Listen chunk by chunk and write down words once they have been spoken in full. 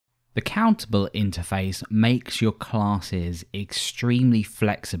The Countable interface makes your classes extremely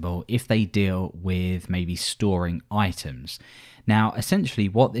flexible if they deal with maybe storing items. Now, essentially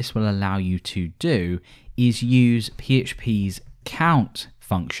what this will allow you to do is use PHP's count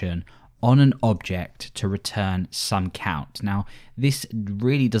function on an object to return some count. Now, this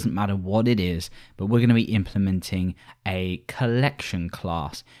really doesn't matter what it is, but we're going to be implementing a collection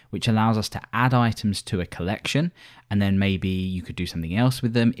class, which allows us to add items to a collection, and then maybe you could do something else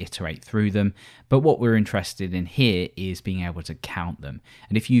with them, iterate through them. But what we're interested in here is being able to count them.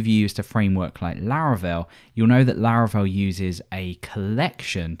 And if you've used a framework like Laravel, you'll know that Laravel uses a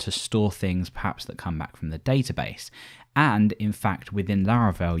collection to store things perhaps that come back from the database. And in fact, within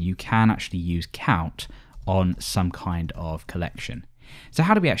Laravel, you can actually use count on some kind of collection. So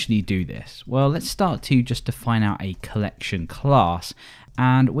how do we actually do this? Well, let's start to just define out a collection class,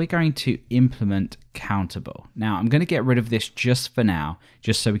 and we're going to implement Countable. Now, I'm going to get rid of this just for now,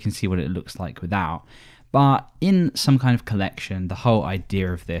 just so we can see what it looks like without. But in some kind of collection, the whole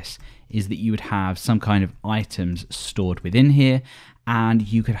idea of this is that you would have some kind of items stored within here, and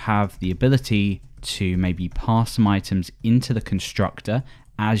you could have the ability to maybe pass some items into the constructor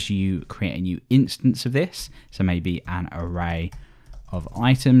as you create a new instance of this. So maybe an array of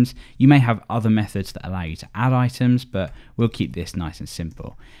items. You may have other methods that allow you to add items, but we'll keep this nice and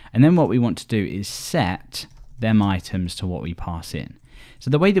simple. And then what we want to do is set them items to what we pass in.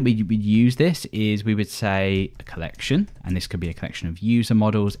 So the way that we would use this is we would say a collection, and this could be a collection of user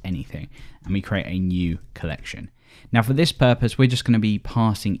models, anything, and we create a new collection. Now for this purpose, we're just going to be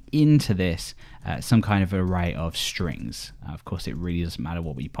passing into this some kind of array of strings. Of course, it really doesn't matter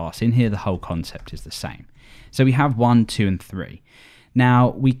what we pass in here, the whole concept is the same. So we have 1, 2, and 3. Now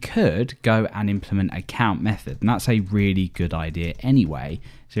we could go and implement a count method, and that's a really good idea anyway.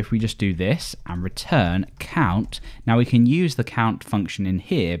 So if we just do this and return count, now we can use the count function in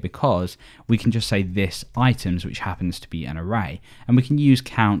here because we can just say this items, which happens to be an array, and we can use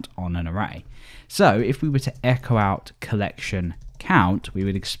count on an array. So if we were to echo out collection count, we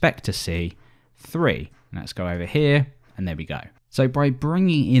would expect to see 3. And let's go over here, and there we go. So by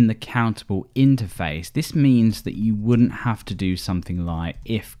bringing in the Countable interface, this means that you wouldn't have to do something like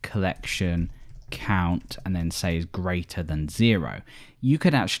if collection count and then say is greater than 0. You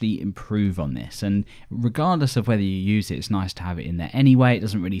could actually improve on this, and regardless of whether you use it, it's nice to have it in there anyway. It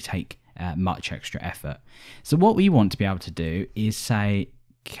doesn't really take much extra effort. So what we want to be able to do is say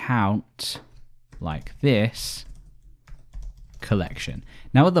count like this collection.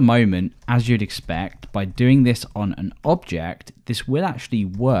 Now at the moment, as you'd expect, by doing this on an object, this will actually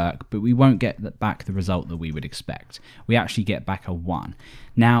work, but we won't get back the result that we would expect. We actually get back a 1.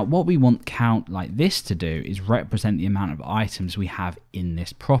 Now what we want count like this to do is represent the amount of items we have in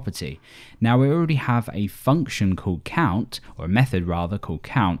this property. Now we already have a function called count, or a method rather called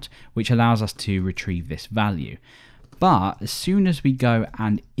count, which allows us to retrieve this value. But as soon as we go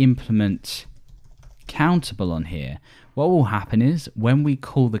and implement Countable on here, what will happen is when we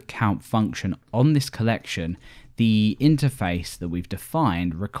call the count function on this collection, the interface that we've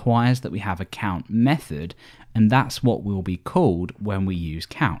defined requires that we have a count method, and that's what will be called when we use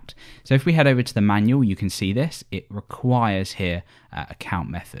count. So if we head over to the manual, you can see this. It requires here a count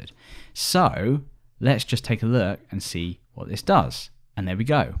method. So let's just take a look and see what this does. And there we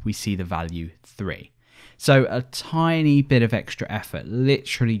go. We see the value 3. So a tiny bit of extra effort,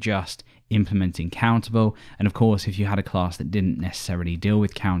 literally just implementing Countable. And of course, if you had a class that didn't necessarily deal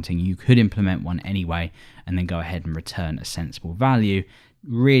with counting, you could implement one anyway and then go ahead and return a sensible value.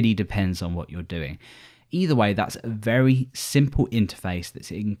 Really depends on what you're doing. Either way, that's a very simple interface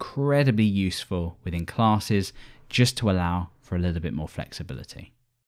that's incredibly useful within classes, just to allow for a little bit more flexibility.